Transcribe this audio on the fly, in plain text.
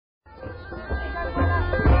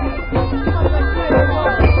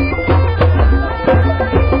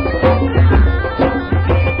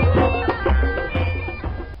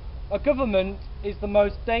government is the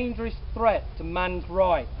most dangerous threat to man's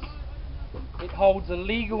rights. It holds a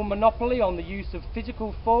legal monopoly on the use of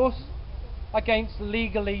physical force against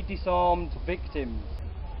legally disarmed victims.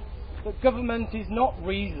 But government is not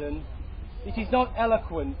reason, it is not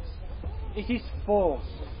eloquence, it is force.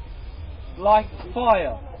 Like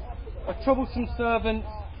fire, a troublesome servant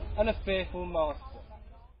and a fearful master.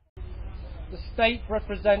 The state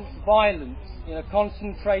represents violence in a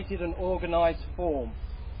concentrated and organised form.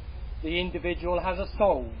 The individual has a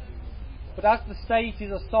soul, but as the state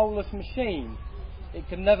is a soulless machine, it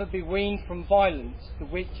can never be weaned from violence to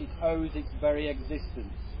which it owes its very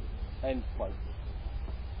existence." End quote.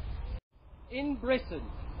 In Britain,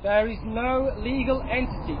 there is no legal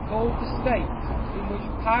entity called the state in which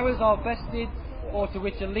powers are vested or to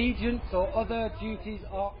which allegiance or other duties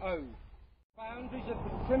are owed. The boundaries of the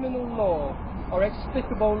criminal law are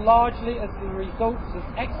explicable largely as the results of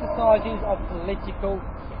exercises of political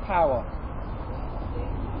power. The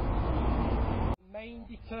main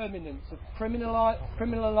determinants of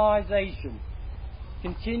criminalisation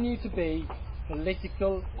continue to be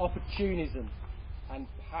political opportunism and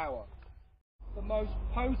power. The most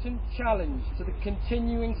potent challenge to the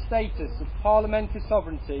continuing status of parliamentary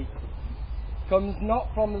sovereignty comes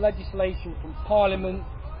not from legislation from Parliament,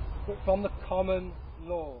 but from the common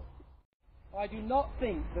law. I do not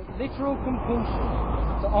think that literal compulsion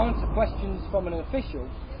to answer questions from an official,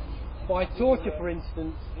 by torture for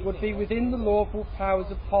instance, would be within the lawful powers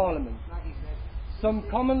of Parliament. Some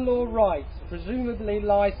common law rights presumably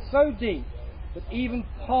lie so deep that even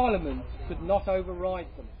Parliament could not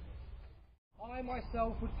override them. I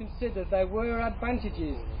myself would consider there were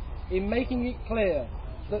advantages in making it clear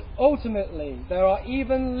that ultimately there are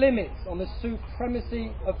even limits on the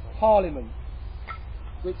supremacy of Parliament,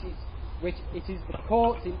 which it is the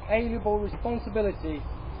court's inalienable responsibility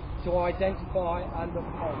to identify and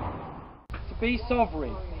uphold. To be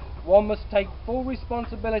sovereign, one must take full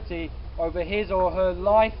responsibility over his or her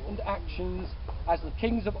life and actions as the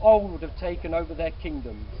kings of old would have taken over their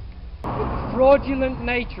kingdoms. But the fraudulent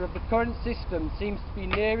nature of the current system seems to be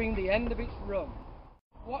nearing the end of its run.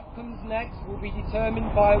 What comes next will be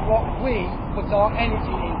determined by what we put our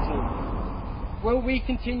energy into. Will we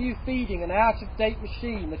continue feeding an out-of-date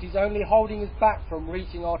machine that is only holding us back from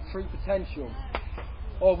reaching our true potential?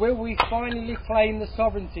 Or will we finally claim the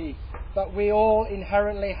sovereignty that we all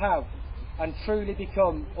inherently have and truly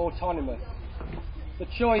become autonomous? The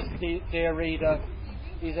choice, dear reader,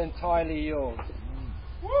 is entirely yours.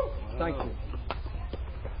 Thank you.